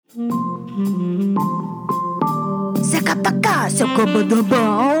Welcome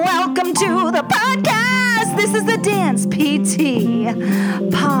to the podcast. This is the Dance PT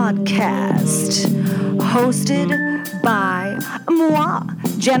podcast, hosted by moi,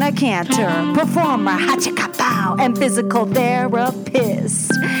 Jenna Cantor, performer, hachikapow, and physical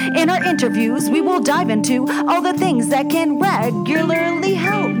therapist. In our interviews, we will dive into all the things that can regularly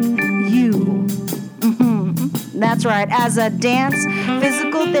help you. That's right, as a dance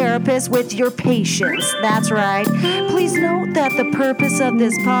physical therapist with your patients. That's right. Please note that the purpose of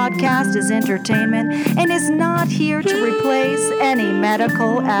this podcast is entertainment and is not here to replace any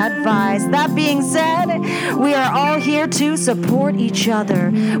medical advice. That being said, we are all here to support each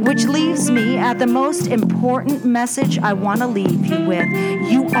other, which leaves me at the most important message I want to leave you with.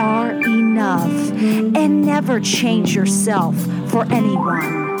 You are enough, and never change yourself for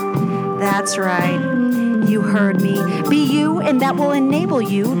anyone. That's right. You heard me. Be you, and that will enable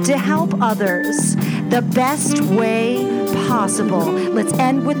you to help others the best way possible. Let's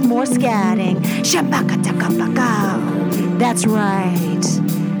end with more scatting. That's right.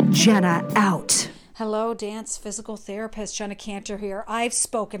 Jenna out. Hello, dance physical therapist Jenna Cantor here. I've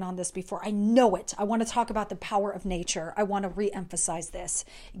spoken on this before. I know it. I want to talk about the power of nature. I want to re-emphasize this.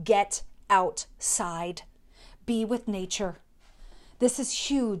 Get outside. Be with nature. This is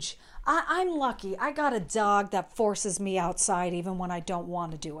huge. I'm lucky. I got a dog that forces me outside even when I don't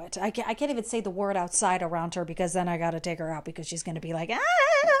want to do it. I can't even say the word outside around her because then I got to take her out because she's going to be like,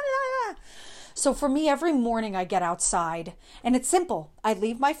 ah. So for me, every morning I get outside and it's simple. I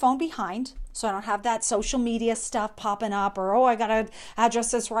leave my phone behind so I don't have that social media stuff popping up or, I got to address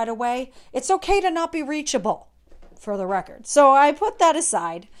this right away. It's okay to not be reachable, for the record. So I put that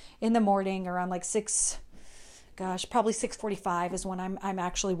aside in the morning around like probably 6:45 is when I'm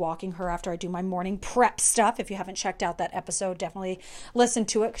actually walking her after I do my morning prep stuff. If you haven't checked out that episode, definitely listen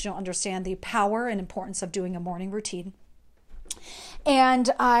to it because you'll understand the power and importance of doing a morning routine. And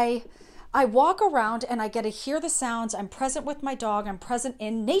I walk around and I get to hear the sounds. I'm present with my dog. I'm present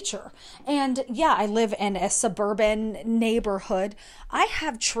in nature. And yeah, I live in a suburban neighborhood. I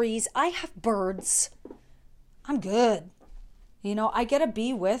have trees. I have birds. I'm good. I get to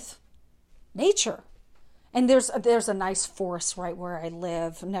be with nature. And there's a nice forest right where I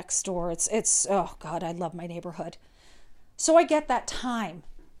live next door. It's oh God, I love my neighborhood. So I get that time.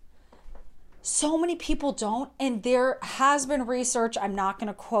 So many people don't, and there has been research. I'm not going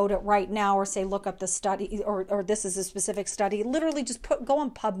to quote it right now or say look up the study or this is a specific study. Literally just go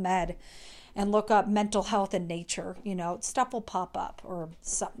on PubMed and look up mental health and nature. Stuff will pop up or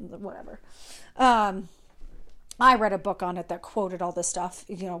something, whatever. I read a book on it that quoted all this stuff,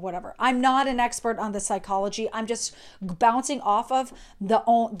 whatever. I'm not an expert on the psychology. I'm just bouncing off of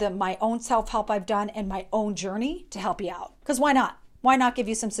my own self-help I've done and my own journey to help you out. Because why not? Why not give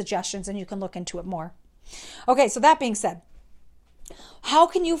you some suggestions and you can look into it more? Okay, so that being said, how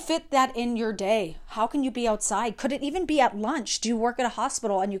can you fit that in your day? How can you be outside? Could it even be at lunch? Do you work at a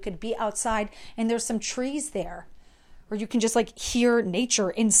hospital and you could be outside and there's some trees there? Or you can just hear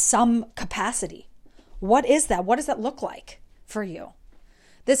nature in some capacity. What is that? What does that look like for you?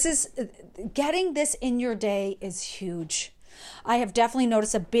 Getting this in your day is huge. I have definitely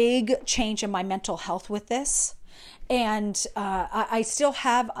noticed a big change in my mental health with this. And I still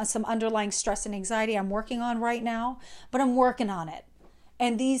have some underlying stress and anxiety I'm working on right now, but I'm working on it.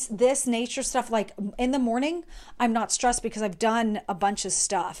 And this nature stuff, in the morning, I'm not stressed because I've done a bunch of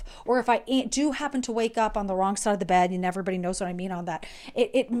stuff. Or if I do happen to wake up on the wrong side of the bed, and everybody knows what I mean on that,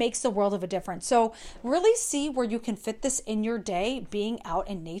 it makes the world of a difference. So really see where you can fit this in your day, being out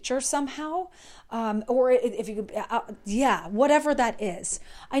in nature somehow. Or if you could, whatever that is.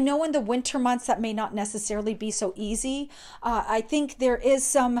 I know in the winter months that may not necessarily be so easy. I think there is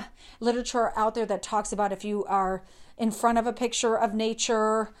some literature out there that talks about if you are in front of a picture of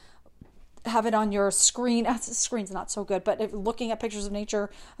nature, have it on your screen. The screen's not so good, but if looking at pictures of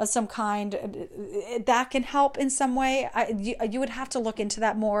nature of some kind, that can help in some way. You would have to look into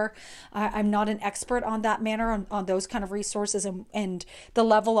that more. I'm not an expert on that manner, on those kind of resources and the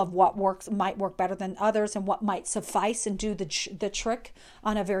level of what might work better than others and what might suffice and do the trick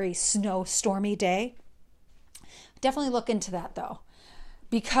on a very stormy day. Definitely look into that though,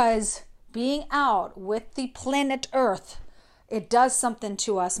 because being out with the planet Earth, it does something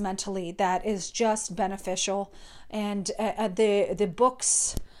to us mentally that is just beneficial. And the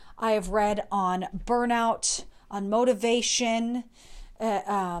books I have read on burnout, on motivation,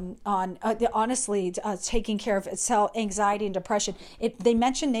 honestly, taking care of anxiety and depression, they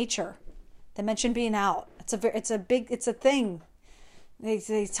mention nature. They mention being out. It's a thing.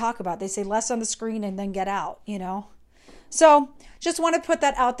 They talk about. They say less on the screen and then get out. So just want to put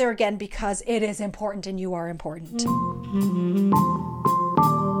that out there again because it is important and you are important.